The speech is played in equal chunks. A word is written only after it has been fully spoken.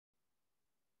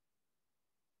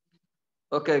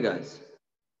Okay, guys.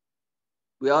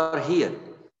 We are here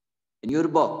in your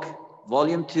book,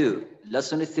 Volume 2,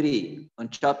 Lesson 3, on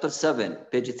Chapter 7,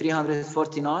 page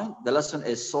 349. The lesson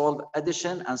is Solve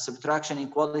Addition and Subtraction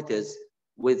Inequalities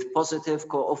with Positive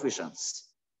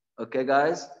Coefficients. Okay,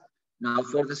 guys? Now,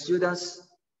 for the students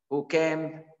who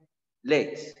came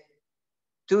late,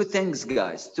 two things,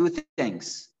 guys, two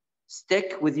things.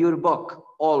 Stick with your book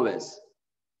always.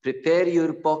 Prepare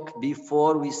your book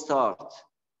before we start.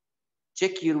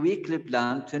 Check your weekly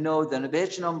plan to know the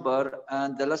page number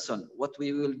and the lesson, what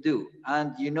we will do.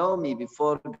 And you know me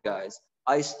before, guys,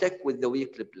 I stick with the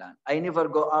weekly plan. I never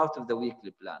go out of the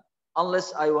weekly plan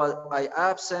unless I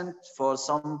absent for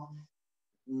some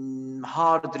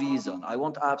hard reason. I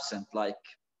won't absent like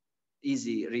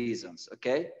easy reasons,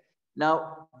 okay?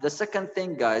 Now, the second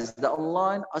thing, guys, the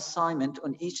online assignment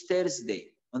on each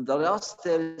Thursday. On the last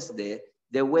Thursday,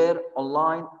 there were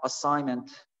online assignment.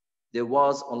 There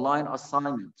was online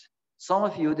assignment. Some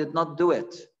of you did not do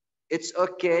it. It's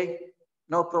okay,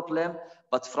 no problem.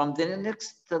 But from the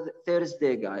next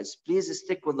Thursday, guys, please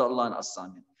stick with the online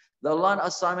assignment. The online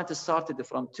assignment started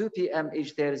from 2 p.m.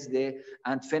 each Thursday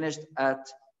and finished at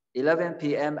 11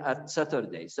 p.m. at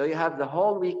Saturday. So you have the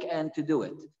whole weekend to do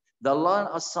it. The online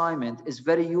assignment is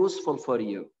very useful for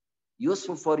you.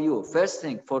 Useful for you. First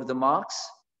thing, for the marks,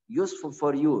 useful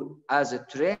for you as a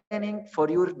training for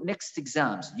your next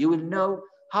exams. You will know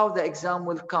how the exam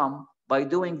will come by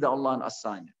doing the online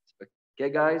assignment. Okay,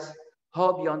 guys?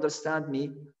 Hope you understand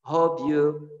me. Hope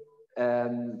you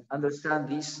understand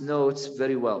these notes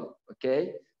very well.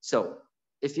 Okay? So,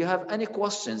 if you have any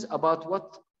questions about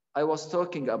what I was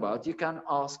talking about, you can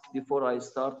ask before I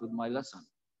start with my lesson.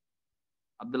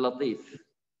 Abdul Latif.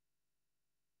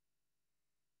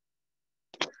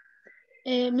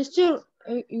 Mr.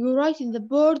 You write in the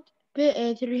board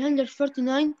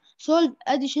 349, solve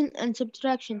addition and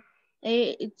subtraction.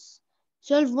 It's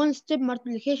solve one-step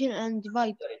multiplication and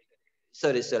divide.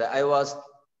 Sorry. It's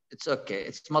okay.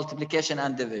 It's multiplication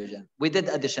and division. We did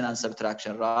addition and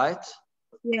subtraction, right?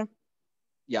 Yeah.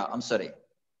 Yeah, I'm sorry.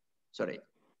 Sorry.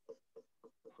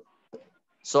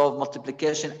 Solve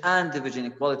multiplication and division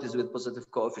equalities with positive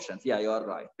coefficient. Yeah, you are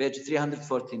right. Page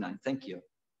 349. Thank you.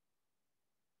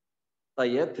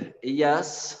 طيب.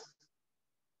 Yes.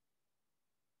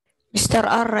 Mr.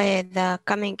 R, the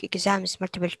coming exam is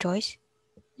multiple choice?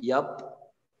 Yep.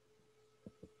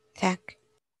 Thank.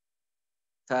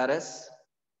 Faris.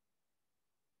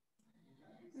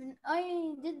 When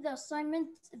I did the assignment,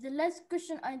 the last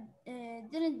question I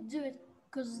didn't do it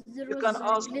because there was You can a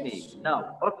ask glitch. me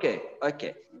now. Okay.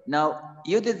 Now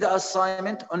you did the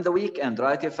assignment on the weekend,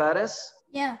 right, Faris?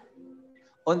 Yeah.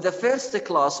 On the first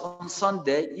class on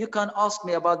Sunday, you can ask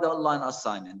me about the online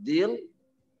assignment. Deal?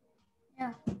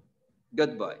 Yeah.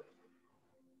 Goodbye.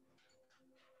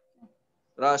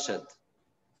 Rashid.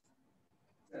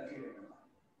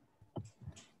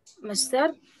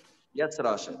 Mr. Yes,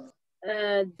 Rashid.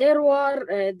 There were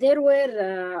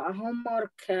a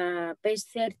homework page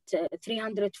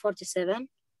 347.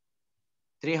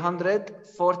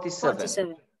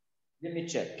 347. Let me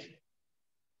check.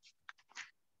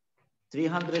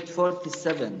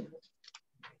 347.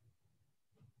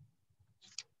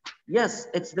 Yes,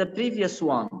 it's the previous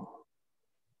one.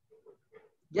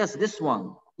 Yes, this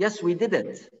one. Yes, we did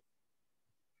it.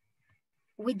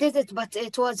 We did it, but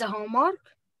it was a homework?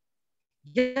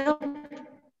 Yeah.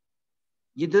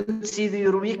 You didn't see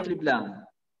your weekly plan?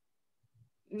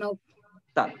 No.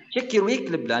 Check your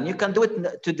weekly plan. You can do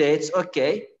it today. It's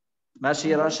okay.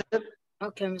 Mashi, Rashid?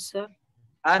 Okay, Mr.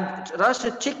 And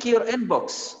Rashid, check your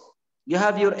inbox. You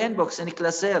have your inbox in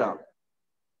Classera.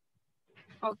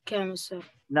 Okay, Mr.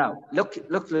 Now, look,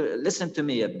 listen to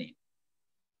me, Yabni.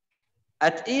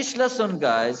 At each lesson,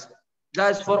 guys,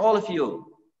 for all of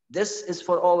you, this is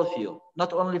for all of you,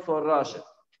 not only for Rashid.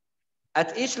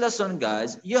 At each lesson,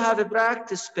 guys, you have a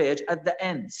practice page at the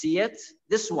end. See it?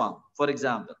 This one, for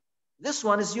example. This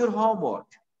one is your homework.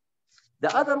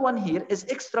 The other one here is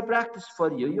extra practice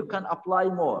for you. You can apply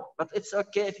more, but it's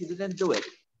okay if you didn't do it.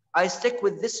 I stick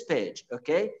with this page,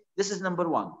 okay? This is number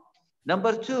one.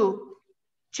 Number two,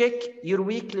 check your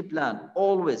weekly plan,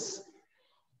 always.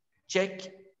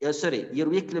 Check, your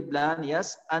weekly plan,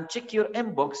 yes, and check your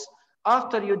inbox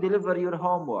after you deliver your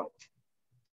homework.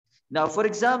 Now, for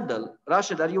example,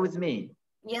 Rashid, are you with me?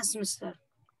 Yes, Mr.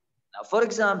 Now, for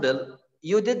example,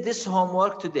 you did this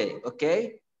homework today,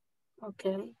 okay?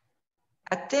 Okay.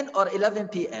 At 10 or 11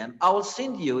 p.m., I will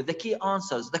send you the key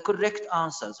answers, the correct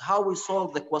answers, how we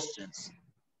solve the questions.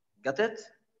 Got it?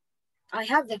 I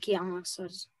have the key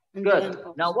answers. Good.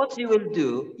 Now, what you will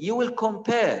do, you will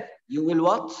compare. You will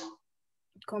what?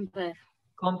 Compare.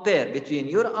 compare between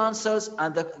your answers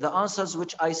and the answers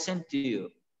which I sent to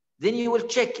you. Then you will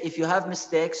check if you have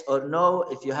mistakes or no,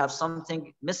 if you have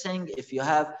something missing, if you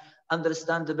have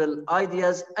understandable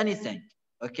ideas, anything,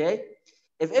 okay?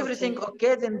 If everything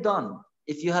okay, then done.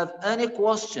 If you have any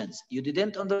questions, you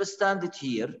didn't understand it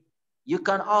here, you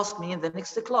can ask me in the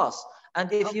next class.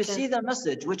 And if you see the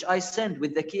message which I send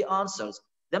with the key answers,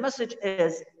 the message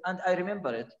is, and I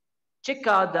remember it, check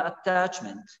out the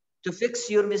attachment to fix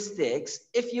your mistakes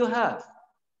if you have.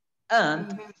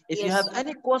 And if you have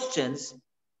any questions,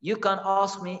 you can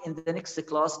ask me in the next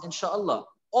class, inshallah.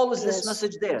 Always this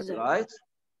message there, right?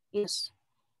 Yes.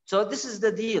 So this is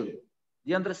the deal. Do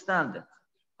you understand it?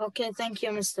 Okay, thank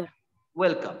you, Mister.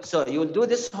 Welcome. So you will do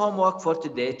this homework for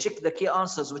today. Check the key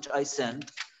answers which I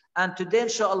sent. And today,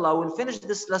 inshallah, we'll finish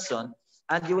this lesson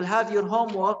and you will have your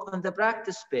homework on the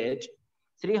practice page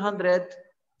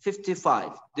 355.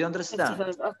 Do you understand?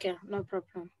 55. Okay, no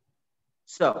problem.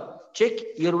 So check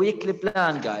your weekly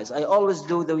plan, guys. I always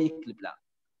do the weekly plan.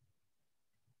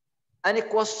 Any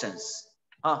questions?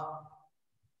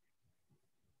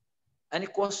 Any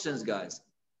questions, guys?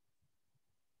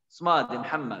 Smadi,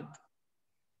 Muhammad.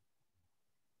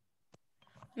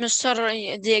 Mr.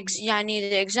 the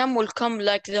exam will come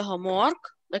like the homework,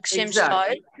 like same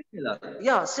style. Similar.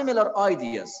 Yeah, similar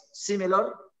ideas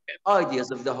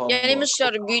of the homework.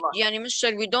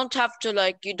 Mr. We don't have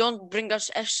to you don't bring us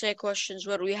essay questions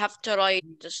where we have to write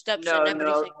the steps and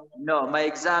everything. No, my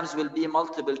exams will be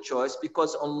multiple choice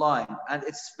because online and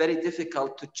it's very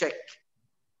difficult to check,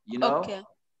 you know? Okay,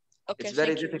 it's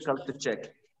very difficult to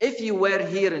check. If you were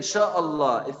here,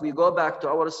 inshallah, if we go back to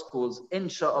our schools,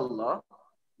 inshallah,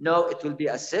 no, it will be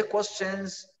essay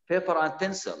questions, paper and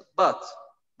pencil. But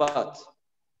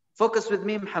focus with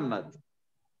me, Muhammad.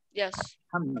 Yes.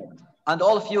 Muhammad. And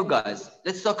all of you guys,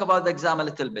 let's talk about the exam a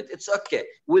little bit. It's okay.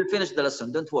 We'll finish the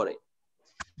lesson. Don't worry.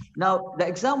 Now, the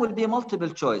exam will be multiple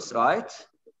choice, right?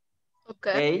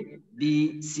 Okay. A,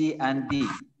 B, C, and D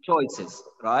choices,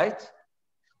 right?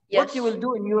 Yes. What you will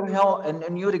do in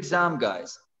your exam,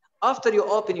 guys, after you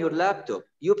open your laptop,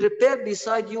 you prepare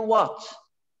beside you what?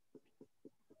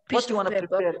 What you want to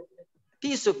prepare?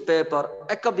 Piece of paper,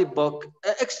 a copybook,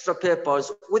 extra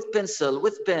papers with pencil,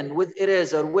 with pen, with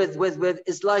eraser, with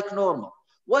is like normal.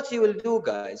 What you will do,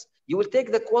 guys, you will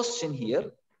take the question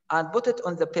here and put it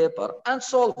on the paper and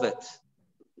solve it.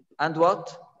 And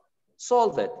what?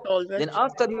 Solve it. Then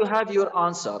after you have your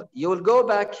answer, you will go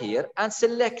back here and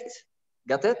select.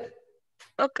 Got it?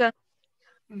 Okay.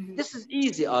 This is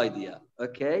easy idea,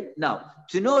 okay? Now,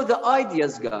 to know the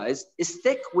ideas, guys,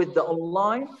 stick with the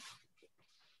online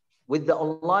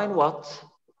what?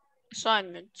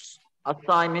 Assignments.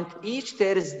 Assignment each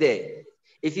Thursday.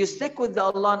 If you stick with the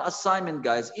online assignment,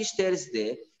 guys, each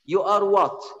Thursday, you are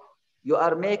what? You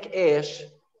are make ish?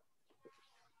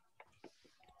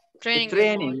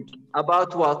 Training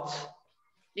about what?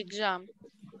 Exam.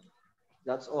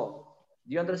 That's all.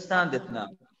 Do you understand it now?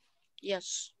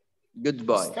 Yes.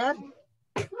 Goodbye. Mister?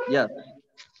 Yes.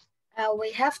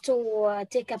 We have to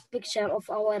take a picture of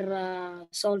our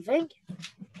solving.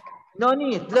 No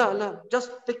need. La.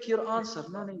 Just pick your answer.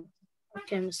 No need.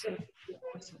 Okay, Mister.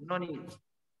 No need.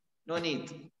 No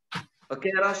need.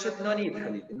 Okay, Rashid, no need,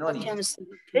 Habibi. No need. Mister.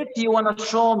 If you want to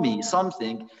show me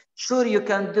something, sure you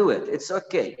can do it. It's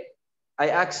okay. I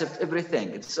accept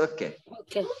everything. It's okay.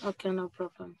 Okay, no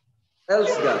problem.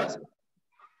 Else, guys.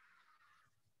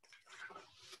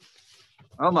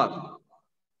 Omar.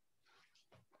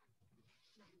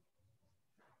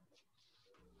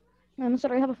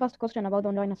 Mister, I have a first question about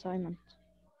online assignment.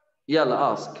 Yalla,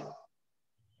 ask.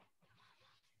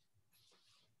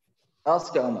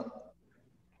 Ask, Omar.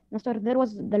 Mister, there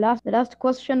was the last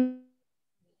question.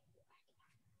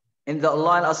 In the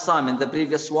online assignment, the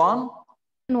previous one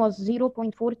was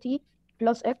 0.40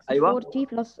 plus x, أيوة. 40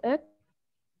 plus x.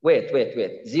 Wait.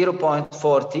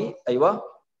 0.40, أيوة.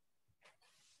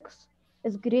 X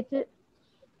is greater.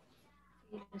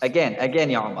 Again,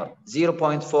 يا عمر.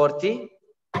 0.40.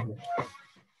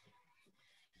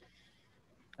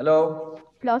 Hello.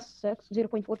 Plus x,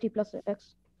 0.40 plus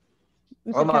x.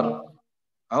 Mr.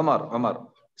 Omar.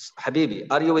 Habibi,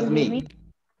 are you with me?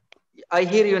 I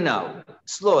hear you now.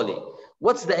 Slowly.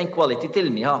 What's the inequality? Tell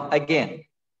me, again.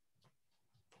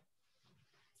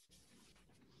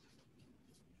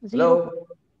 Hello.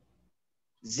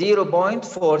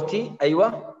 0.40.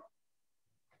 أيوة.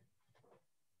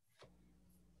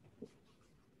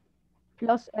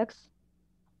 Plus x.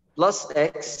 Plus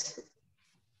x.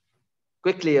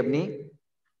 Quickly, يا ابني.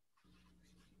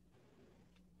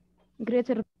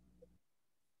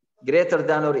 Greater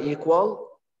than or equal.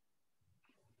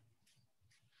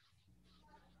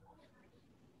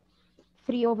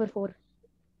 3/4.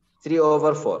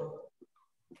 3/4.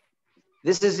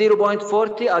 This is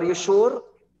 0.40. Are you sure?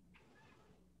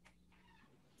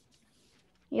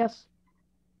 Yes.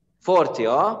 40,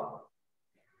 huh?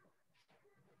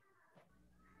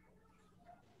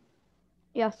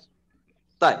 Yes.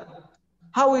 Type.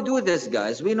 How we do this,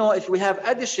 guys? We know if we have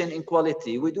addition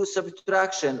inequality, we do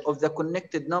subtraction of the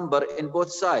connected number in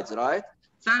both sides, right?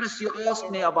 Faris, you asked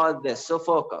me about this, so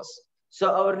focus.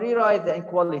 So I will rewrite the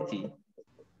inequality.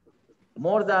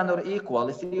 More than or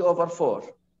equal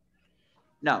 3/4.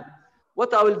 Now,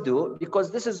 what I will do,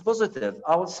 because this is positive,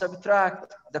 I will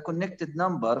subtract the connected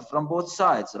number from both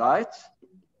sides, right?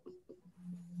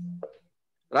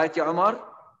 Right, ya Omar?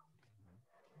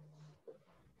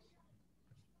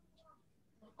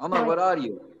 Omar, where are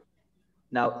you?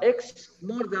 Now, x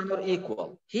more than or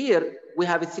equal. Here, we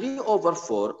have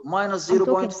 3/4 minus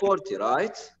 0.40,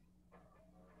 right?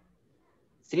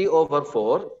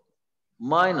 3/4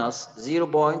 minus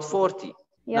 0.40.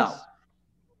 Yes. Now,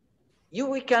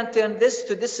 we can turn this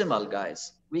to decimal,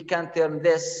 guys. We can turn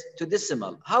this to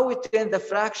decimal. How we turn the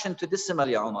fraction to decimal,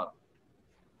 ya Omar?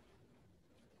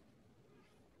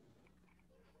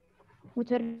 We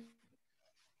turn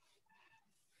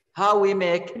How we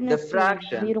make the it to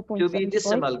fraction to be 0.75.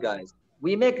 decimal, guys?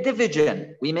 We make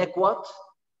division. We make what?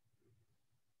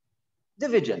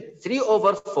 Division.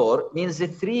 3/4 means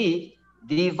 3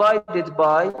 divided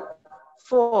by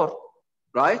 4,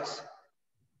 right?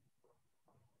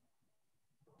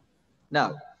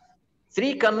 Now,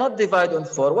 3 cannot divide on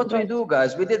 4. What we do,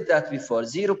 guys, we did that before.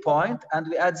 0 point, and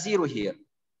we add 0 here.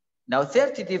 Now,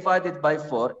 30 divided by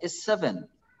 4 is 7.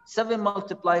 7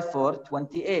 multiplied 4,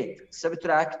 28.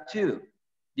 Subtract 2.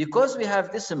 Because we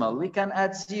have decimal, we can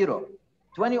add 0.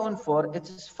 20 on 4, it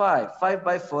is 5. 5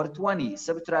 by 4, 20.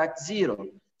 Subtract 0.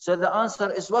 So the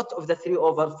answer is what of the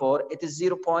 3/4? It is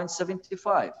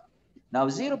 0.75. Now,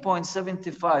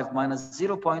 0.75 minus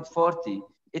 0.40,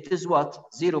 it is what?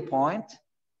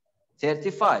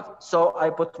 0.35. So I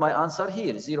put my answer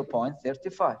here,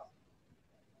 0.35.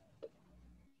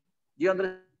 Do you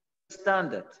understand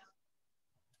it?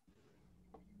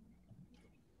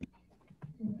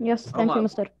 Yes, thank Omar, you,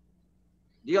 Mr.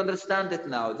 do you understand it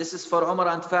now? This is for Omar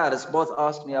and Faris. Both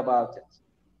asked me about it.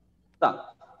 So,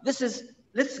 this is,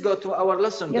 let's go to our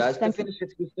lesson, Yes, guys, to thank you. finish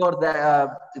it before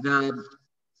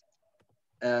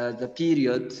the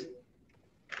period,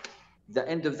 the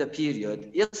end of the period.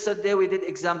 Yesterday we did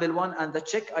example 1 and the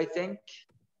check, I think.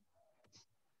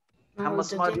 No, Muhammad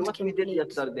Smadi, didn't what we did complete.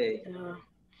 yesterday?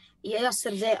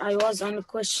 Yesterday I was on a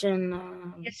question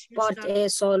Yes, part Mr. A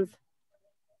solve.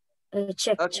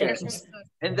 Check. Okay. Yes, Mister.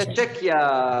 Mr. In the check,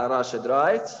 yeah, Rashid,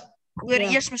 right? Yeah.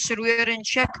 Yes, Mr. We're in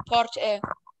check part A.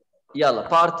 Yalla,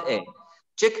 part A.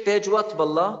 Check page what,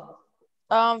 Billah?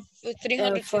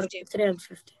 350.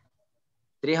 350.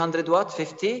 300 what?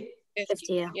 50?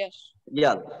 50, yeah. Yes.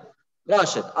 Yalla.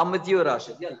 Rashid, I'm with you,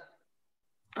 Rashid. Yalla.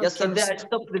 Okay, Yesterday I mister.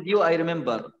 stopped with you, I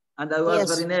remember. And I was Yes.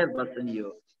 very nervous in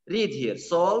you. Read here.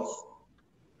 Solve.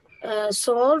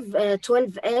 Solve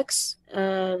 12x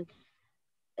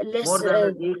less More than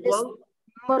or equal.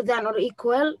 more than or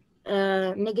equal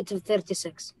negative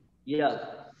 36. Yeah.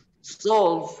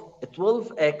 Solve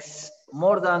 12x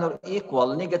more than or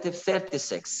equal negative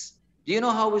 36. Do you know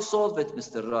how we solve it,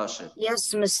 Mr. Rashid?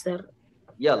 Yes, mister.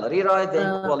 Yalla, rewrite the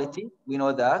inequality. We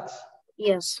know that.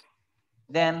 Yes.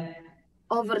 Then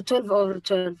Over 12 over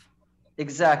 12.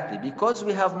 exactly, because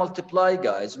we have multiply,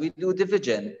 guys, we do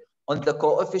division on the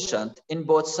coefficient in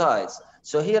both sides.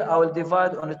 So here I will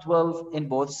divide on 12 in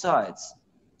both sides.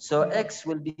 So x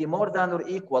will be more than or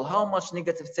equal. How much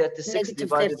negative 36 Negative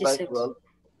divided 36. by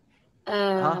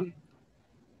 12?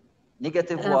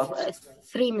 Negative what?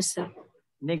 3, mister.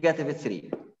 Negative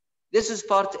 3. This is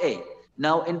part A.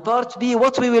 Now in part B,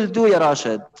 what we will do, ya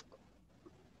Rashid?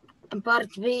 In part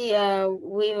B,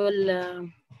 we will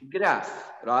Graph,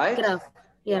 right? graph.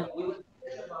 Yeah. We will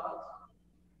think about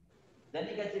the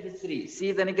negative 3.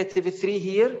 See the negative 3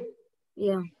 here?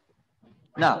 Yeah.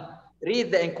 Now,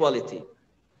 read the inequality.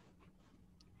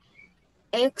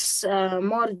 X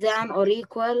more than or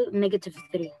equal negative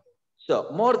 3.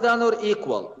 So, more than or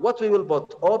equal, what we will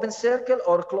put? Open circle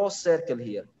or closed circle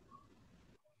here?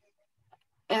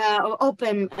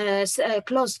 Open,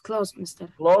 closed, mister.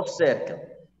 Closed circle.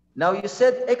 Now, you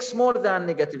said x more than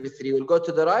negative 3 will go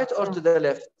to the right or to the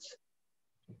left?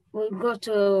 We'll go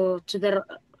to the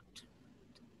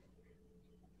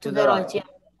right, yeah.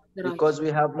 The right. Because we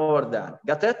have more than.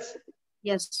 Got it?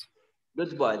 Yes.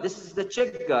 Goodbye. This is the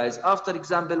check, guys. After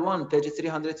example 1, page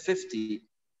 350,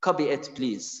 copy it,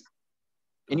 please.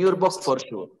 In your book for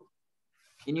sure.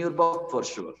 In your book for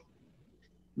sure.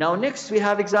 Now, next we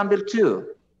have example 2.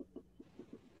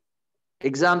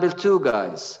 Example 2,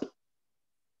 guys.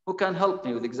 Who can help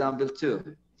me with example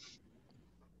 2?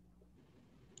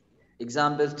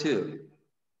 Example 2.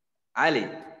 Ali.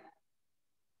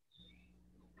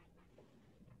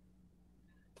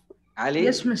 Ali?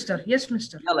 Yes, mister. Yes,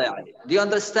 mister. Yalla, ya Ali. Do you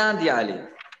understand, ya Ali?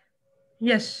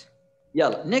 Yes.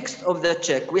 Yalla. Next of the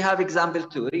check, we have example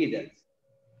 2. Read it.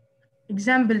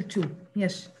 Example 2.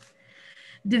 Yes.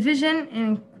 Division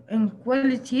in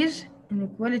inequalities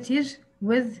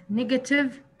with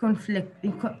negative conflict.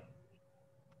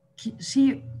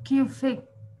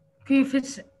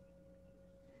 كيف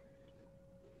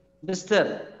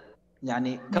Mister,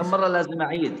 يعني كم مرة لازم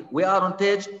أعيد؟ We are on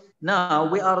page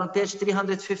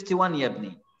 351 يا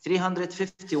ابني.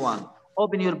 351.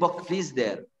 Open your book, please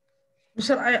there.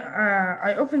 Sir,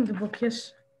 I opened the book.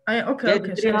 Yes.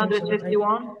 Page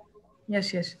 351.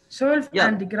 Yes. Solve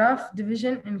and graph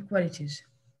division inequalities.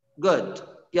 Good.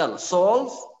 يلا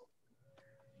solve.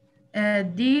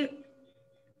 D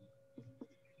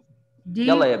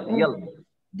يلا يا ابني يلا.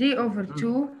 D over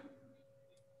 2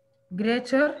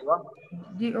 greater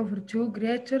D over 2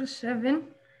 greater 7.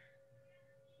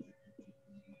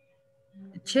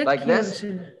 Check like this?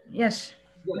 Yes,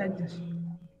 like this.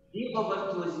 D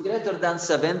over 2 is greater than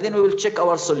 7, then we will check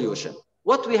our solution.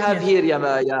 What we have here, ya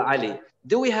Ali,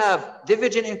 do we have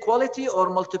division inequality or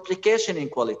multiplication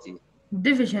inequality?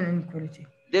 Division inequality.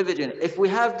 Division. If we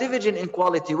have division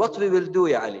inequality, what we will do,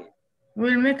 ya Ali?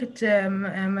 We'll make it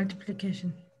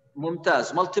multiplication.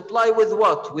 Mumtaz. Multiply with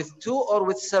what? With 2 or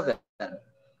with 7?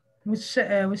 With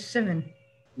 7.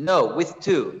 No, with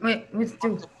 2. Wait, with 2.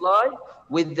 Multiply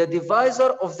with the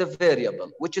divisor of the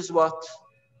variable, which is what?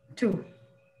 2.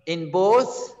 In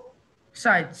both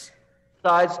sides.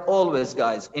 Sides always,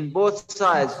 guys. In both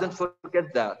sides, don't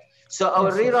forget that. So I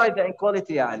will rewrite the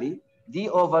inequality, Ali. D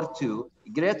over 2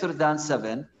 greater than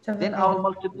 7. Then I will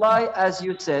multiply, as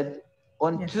you said,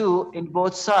 on 2 in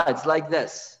both sides, like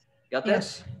this. Got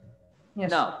it? Yes.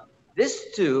 Now, this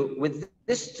 2 with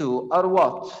this 2 are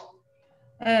what?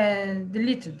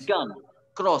 Deleted. Gone.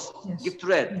 Crossed. Get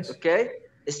rid. Okay?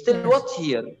 Still what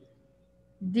here?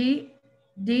 D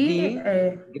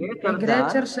greater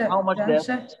than how much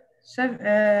left?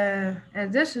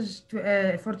 This is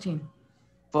 14.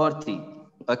 14.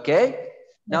 Okay?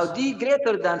 Now D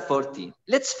greater than 14.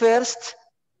 Let's first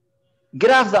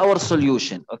graph our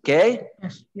solution. Okay?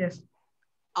 Yes.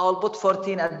 I'll put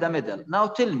 14 at the middle. Now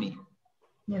tell me.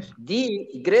 Yes.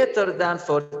 D greater than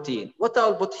 14. What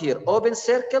I'll put here? Open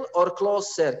circle or closed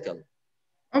circle?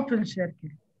 Open circle.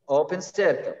 Open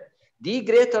circle. D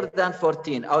greater than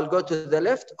 14. I'll go to the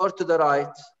left or to the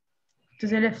right? To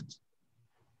the left.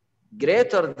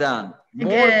 Greater than,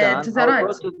 more than, to the I'll right.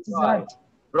 go to the right.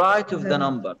 Right of the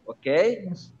number, okay?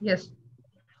 Yes.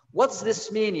 What's this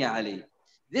mean, ya Ali?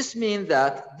 This means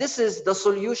that this is the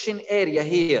solution area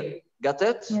here. Got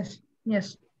it?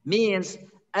 Yes. Means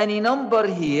any number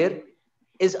here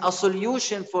is a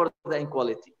solution for the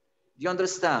inequality. Do you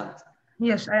understand?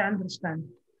 Yes, I understand.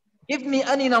 Give me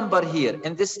any number here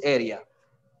in this area.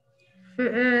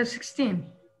 16.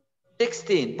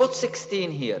 16. Put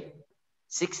 16 here.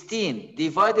 16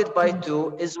 divided by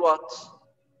 2 is what?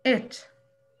 8.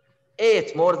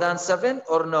 8 more than 7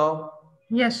 or no?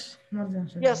 Yes, more than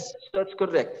 7. Yes, that's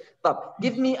correct. But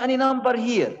give me any number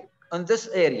here in this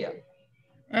area.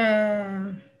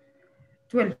 12.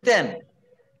 10.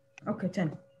 Okay,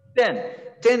 10. 10.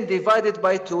 10 divided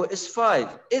by 2 is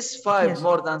 5. Is 5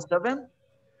 more than 7?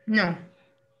 No.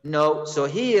 No. So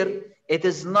here it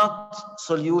is not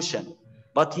solution.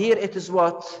 But here it is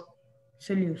what?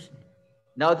 Solution.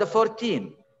 Now the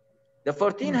 14. The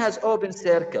 14 has open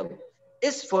circle.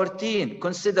 Is 14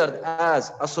 considered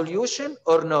as a solution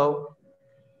or no?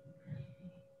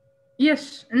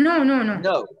 Yes. No.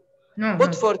 No.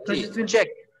 Put 14. Check.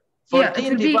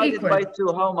 14 divided by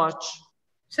 2, how much?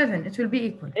 7. It will be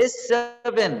equal. Is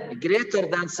 7 greater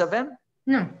than 7?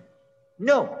 No.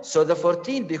 No. So the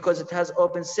 14, because it has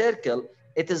open circle,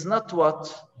 it is not what?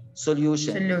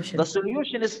 Solution. The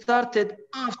solution is started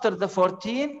after the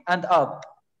 14 and up.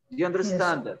 Do you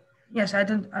understand it? Yes, I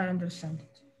understand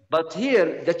it. But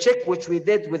here, the check which we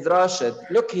did with Rashid,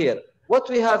 look here. What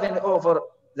we have in over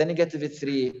the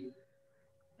 -3?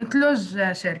 A closed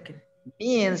circle.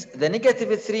 Means the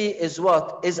 -3 is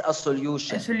what? Is a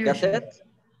solution. Got it?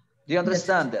 Do you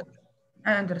understand it?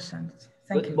 I understand it.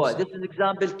 Thank you. Boy, this is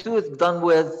example 2 done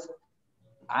with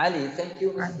Ali. Thank you,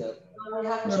 Mr. We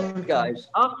have checked, guys.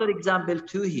 After example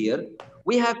 2 here,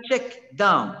 we have checked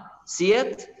down. See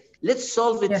it? Let's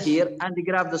solve it here and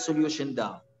grab the solution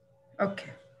down.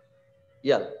 Okay.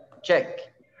 Yeah, check.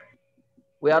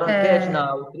 We are on page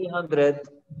now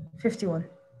 351.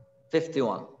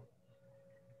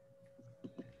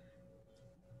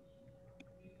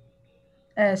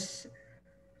 S.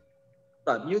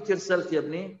 طيب mute yourself يا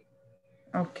ابني.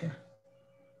 Okay.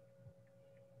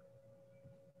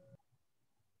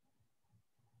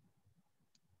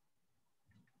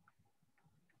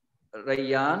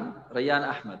 ريان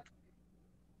أحمد.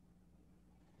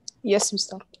 Yes,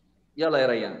 Mr. يلا يا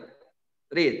ريان.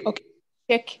 Read. Okay.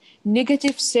 Check.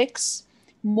 Negative 6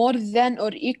 more than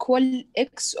or equal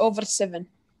x over 7.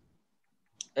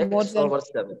 More X than. over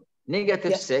 7.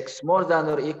 Negative Yes. 6 more than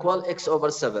or equal x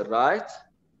over 7, right?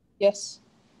 Yes.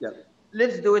 Yeah.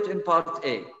 Let's do it in part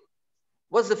A.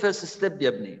 What's the first step يا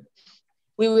ابني?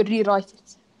 We will rewrite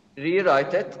it.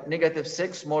 Rewrite it. Negative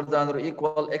 6 more than or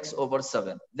equal x over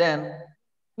 7. Then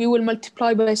we will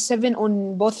multiply by 7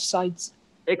 on both sides.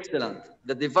 Excellent.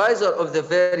 The divisor of the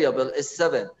variable is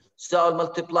 7. So I'll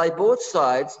multiply both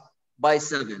sides by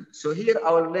 7. So here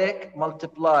I will make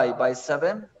multiply by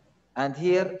 7 and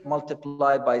here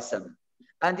multiply by 7.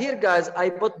 And here, guys, I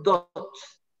put dot,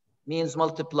 means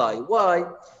multiply. Why?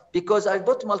 Because I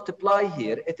put multiply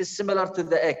here. It is similar to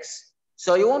the x.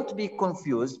 So you won't be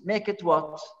confused. Make it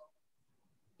what?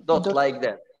 Dot, like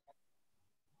that.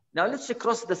 Now let's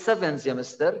cross the 7s, yeah,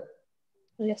 mister.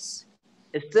 Yes.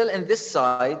 It's still in this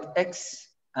side, x,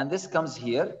 and this comes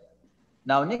here.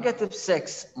 Now negative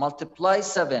 6 multiply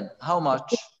 7, how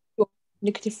much?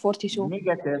 Negative 42.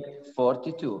 Negative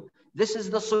 42. This is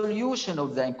the solution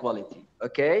of the inequality,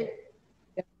 okay?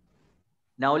 Yeah.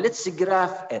 Now let's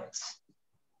graph it.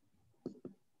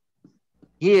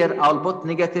 Here I'll put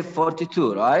negative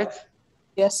 42, right?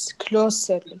 Yes, close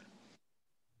circle.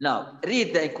 Now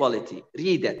read the inequality,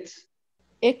 read it.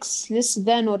 X less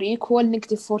than or equal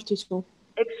negative 42.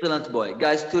 Excellent, boy.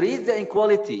 Guys, to read the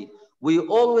inequality, we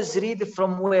always read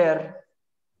from where?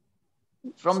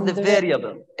 From the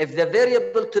variable. If the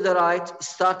variable to the right,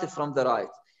 start from the right.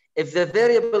 If the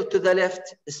variable to the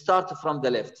left, start from the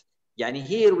left. Yani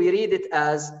here we read it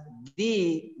as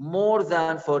d more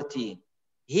than 14.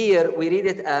 Here we read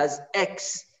it as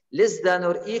x less than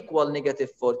or equal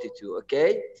negative 42,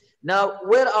 okay? Now,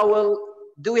 where I will,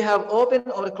 do we have open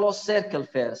or closed circle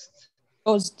first?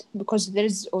 Closed, because there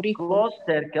is or equal. Closed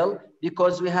circle,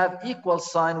 because we have equal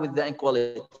sign with the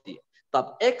inequality.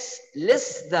 طب x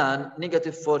less than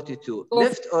negative 42,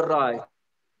 left or right?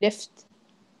 Left.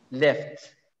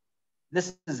 Left.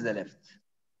 This is the left.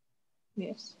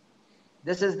 Yes.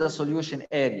 This is the solution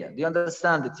area. Do you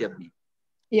understand it, Yabni?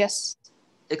 Yes.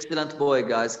 Excellent, boy,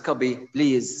 guys. Copy,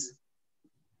 please.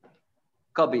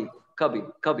 Copy, copy,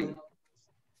 copy.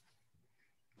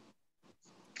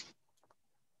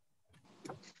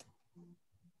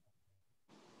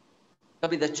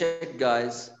 Copy the check,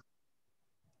 guys.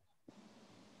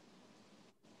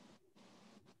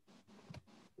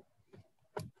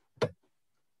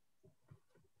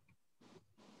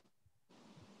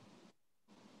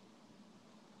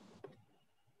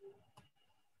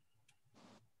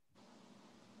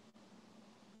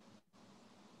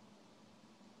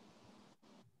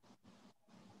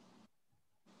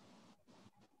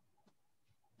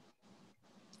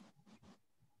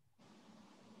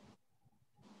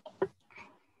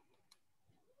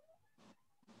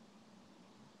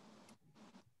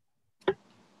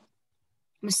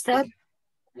 Mister?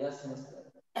 Yes,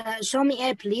 mister. Show me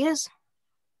A, please.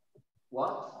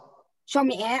 What? Show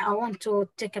me A. I want to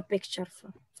take a picture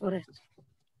for it.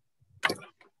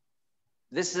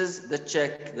 This is the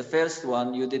check, the first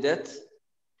one. You did it?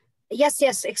 Yes,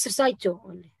 yes, exercise 2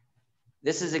 only.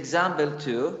 This is example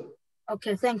 2.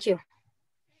 Okay, thank you.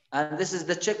 And this is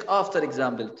the check after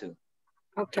example 2.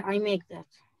 Okay, I make that.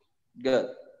 Good.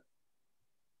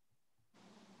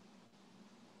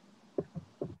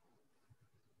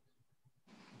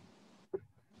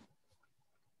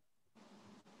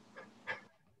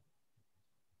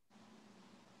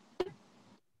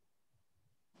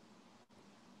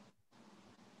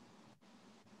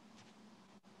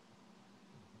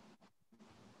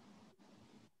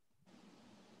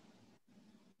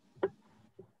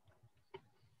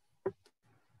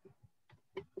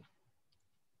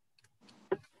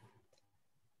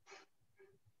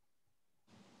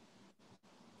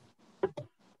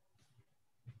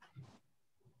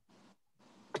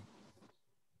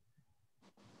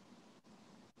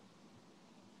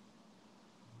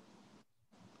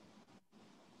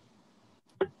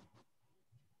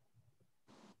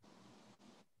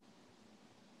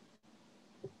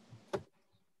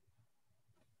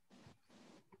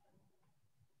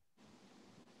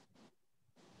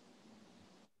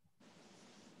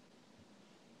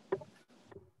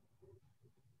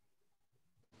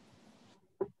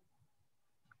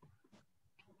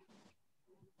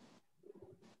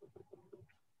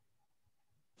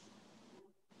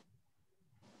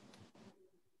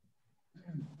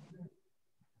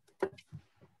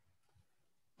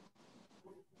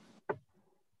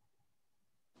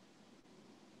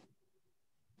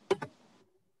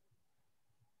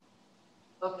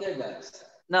 Okay, guys.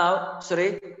 Now,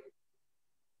 sorry.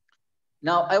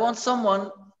 Now, I want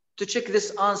someone to check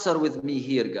this answer with me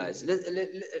here, guys.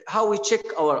 How we check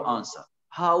our answer.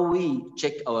 How we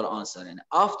check our answer. And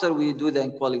after we do the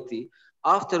inequality,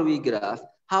 after we graph,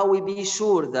 how we be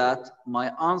sure that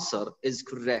my answer is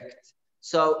correct.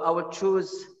 So I will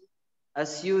choose a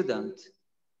student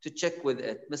to check with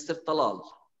it. Mr. Talal.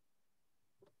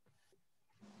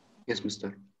 Yes,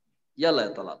 Mr. Yalla,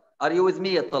 ya Talal. Are you with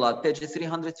me, ya Talal? Page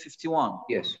 351.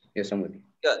 Yes, I'm with you.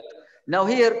 Good. Now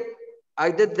here,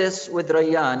 I did this with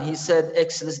Rayyan. He said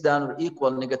x less than or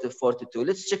equal negative 42.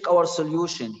 Let's check our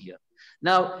solution here.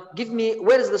 Now, give me,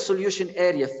 where is the solution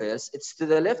area first? It's to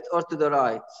the left or to the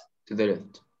right? To the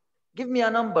left. Give me a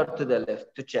number to the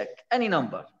left to check. Any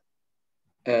number.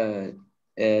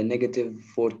 Negative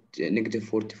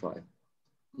 45.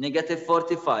 Negative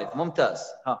 45. Mumtaz.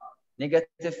 Huh.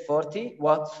 Negative 40,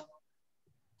 what?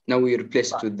 Now we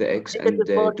replace it with the x and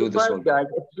do the solve. Guys,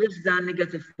 it's less than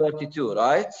negative 42,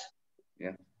 right?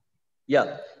 Yeah.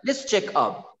 Yeah. Let's check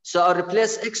up. So I'll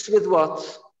replace x with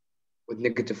what? With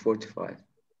negative 45.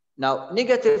 Now,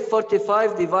 negative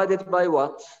 45 divided by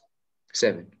what?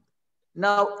 7.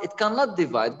 Now, it cannot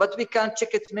divide, but we can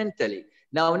check it mentally.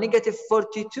 Now, negative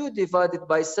 42 divided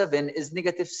by 7 is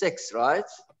negative 6, right?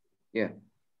 Yeah.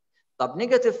 But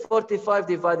negative 45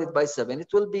 divided by 7,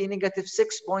 it will be negative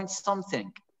 6 point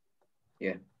something.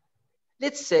 Yeah.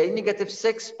 Let's say negative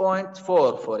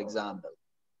 6.4, for example.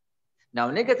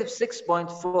 Now, negative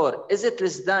 6.4, is it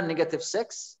less than negative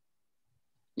 6?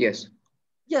 Yes.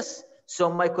 Yes. So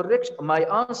my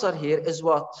answer here is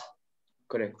what?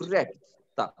 Correct. Correct.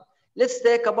 Let's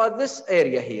take about this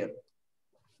area here.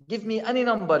 Give me any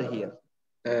number here.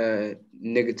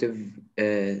 Negative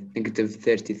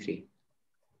 33.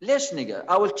 ليش نيجا؟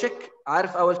 I will check.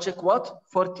 I will check what?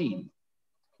 14.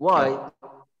 Why?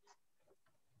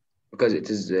 Because it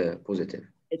is positive.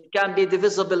 It can be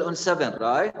divisible on 7,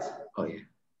 right? Oh yeah.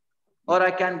 Or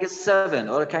I can guess 7,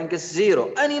 or I can guess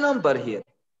 0. Any number here.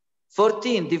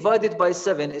 14 divided by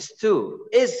 7 is 2.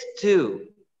 Is 2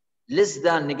 less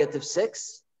than negative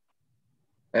 6?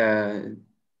 2,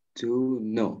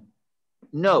 no.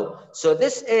 No. So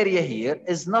this area here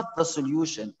is not the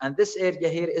solution. And this area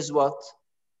here is what?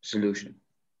 Solution.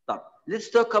 Let's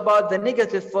talk about the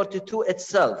negative 42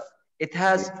 itself. It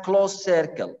has closed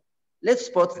circle. Let's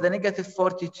put the negative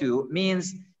 42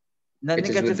 means the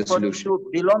negative 42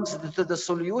 belongs to the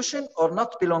solution or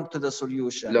not belong to the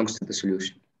solution? Belongs to the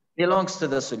solution. Belongs to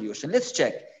the solution. Let's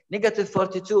check. Negative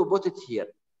 42, put it here.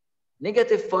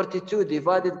 Negative 42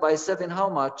 divided by 7, how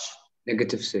much?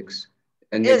 Negative 6.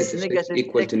 And negative 6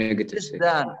 equal to negative 6.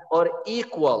 Than or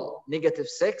equal negative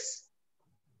 6?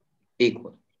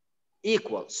 Equal.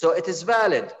 Equal. So it is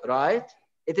valid, right?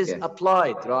 It is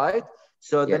applied, right?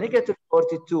 So the negative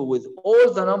 42 with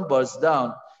all the numbers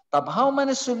down. How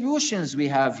many solutions we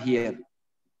have here?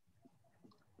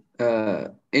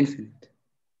 Infinite.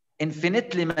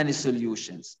 Infinitely many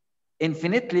solutions.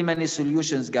 Infinitely many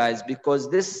solutions, guys, because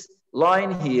this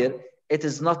line here, it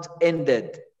is not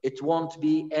ended. It won't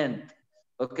be end.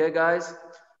 Okay, guys?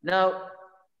 Now,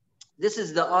 this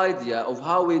is the idea of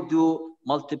how we do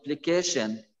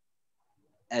multiplication.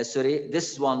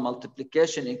 This one,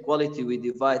 multiplication equality, we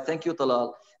divide. Thank you,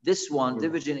 Talal. This one,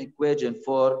 division equation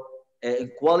for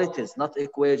inequalities, not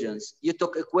equations. You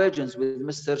took equations with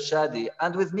Mr. Shadi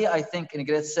and with me, I think, in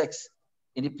grade 6.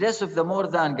 In the place of the more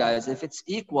than, guys, if it's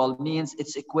equal, means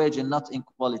it's equation, not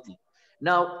inequality.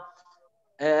 Now,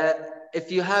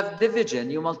 if you have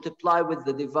division, you multiply with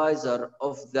the divisor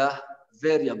of the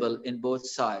variable in both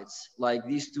sides, like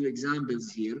these two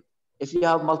examples here. If you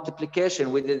have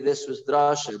multiplication, we did this with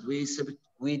Rashid,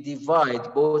 we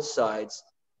divide both sides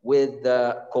with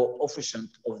the coefficient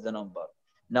of the number,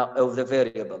 now of the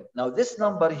variable. Now this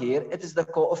number here, it is the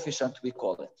coefficient, we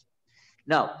call it.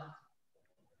 Now,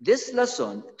 this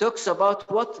lesson talks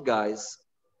about what, guys?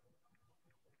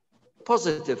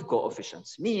 Positive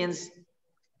coefficients, means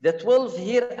the 12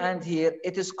 here and here,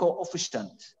 it is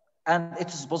coefficient and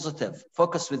it is positive.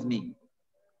 Focus with me.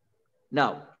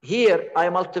 Now, here I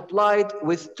multiplied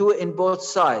with 2 in both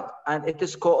sides and it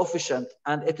is coefficient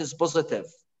and it is positive.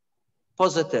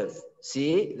 Positive.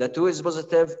 See, the 2 is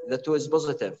positive, the 2 is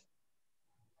positive.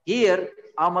 Here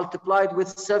I multiplied with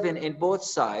 7 in both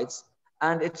sides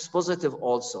and it's positive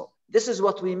also. This is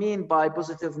what we mean by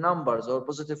positive numbers or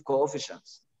positive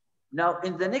coefficients. Now,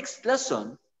 in the next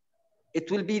lesson,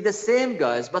 it will be the same,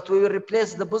 guys, but we will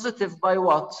replace the positive by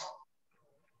what?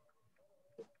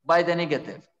 By the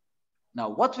negative. Now,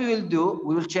 what we will do,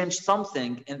 we will change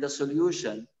something in the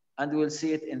solution and we will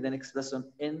see it in the next lesson,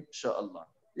 inshallah.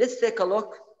 Let's take a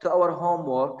look to our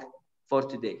homework for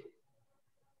today.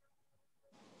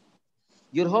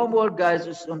 Your homework, guys,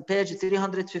 is on page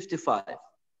 355.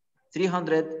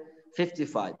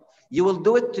 355. You will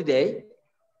do it today.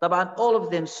 طبعا all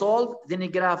of them solve, then you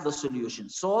graph the solution.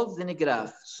 Solve, then you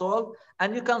graph. Solve,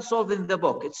 and you can solve in the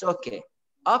book. It's okay.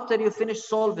 After you finish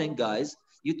solving, guys,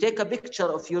 you take a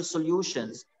picture of your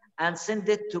solutions and send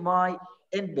it to my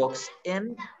inbox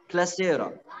in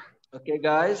Classera. Okay,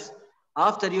 guys?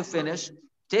 After you finish,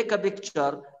 take a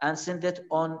picture and send it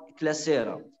on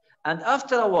Classera. And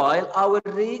after a while, I will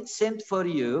resend for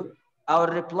you, I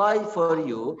will reply for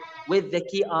you with the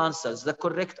key answers, the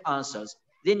correct answers.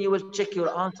 Then you will check your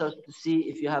answers to see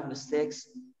if you have mistakes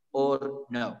or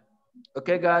no.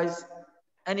 Okay, guys?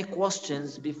 Any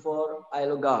questions before I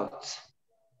log out?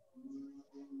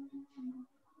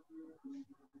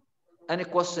 Any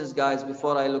questions, guys,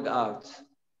 before I log out?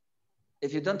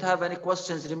 If you don't have any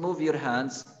questions, remove your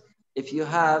hands. If you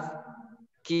have,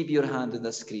 keep your hand on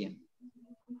the screen.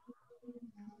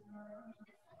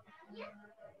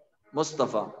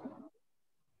 Mustafa.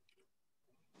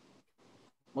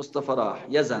 Mustafa Rah.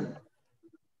 Yazan.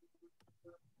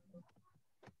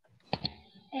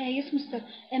 Yes, Mr.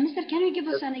 Mr. Can you give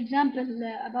us an example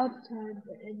about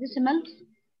decimals?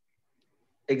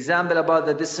 Example about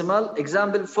the decimal.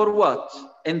 Example for what?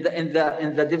 In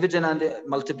the division and the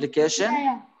multiplication.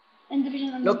 Yeah. In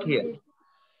division and Look here.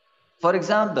 For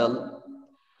example,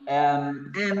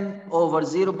 m over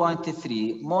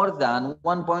 0.3 more than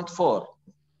 1.4.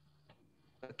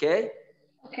 Okay.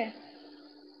 Okay.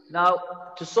 Now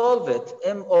to solve it,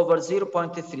 m over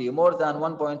 0.3 more than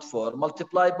 1.4.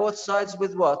 Multiply both sides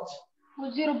with what?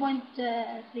 With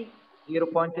 0.3.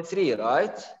 0.3,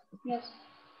 right? Yes.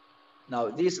 Now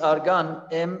these are gone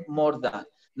m more than.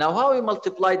 Now how we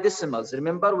multiply decimals?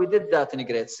 Remember we did that in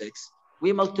grade 6.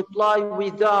 We multiply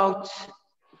without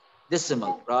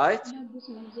decimal, right? Without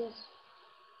decimals, yes.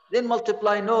 Then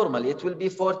multiply normally, it will be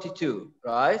 42,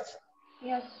 right?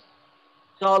 Yes.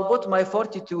 So I'll put my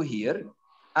 42 here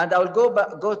and I'll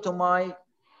go to my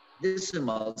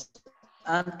decimals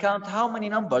and count how many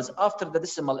numbers after the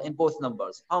decimal in both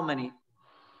numbers. How many?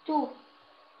 2.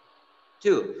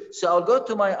 2. So I'll go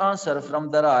to my answer from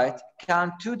the right,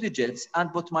 count 2 digits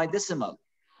and put my decimal.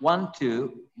 1,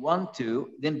 2, 1, 2,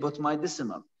 then put my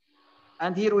decimal.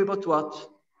 And here we put what?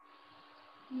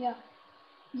 Yeah.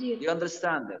 0. You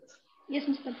understand it? Yes,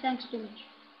 Mr. Thanks too much.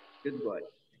 Good boy.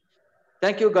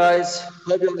 Thank you, guys.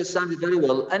 Hope you understand it very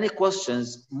well. Any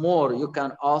questions more, you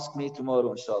can ask me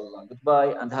tomorrow, inshallah.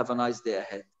 Goodbye and have a nice day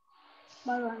ahead.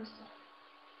 Bye, Mr.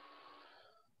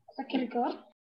 Second record.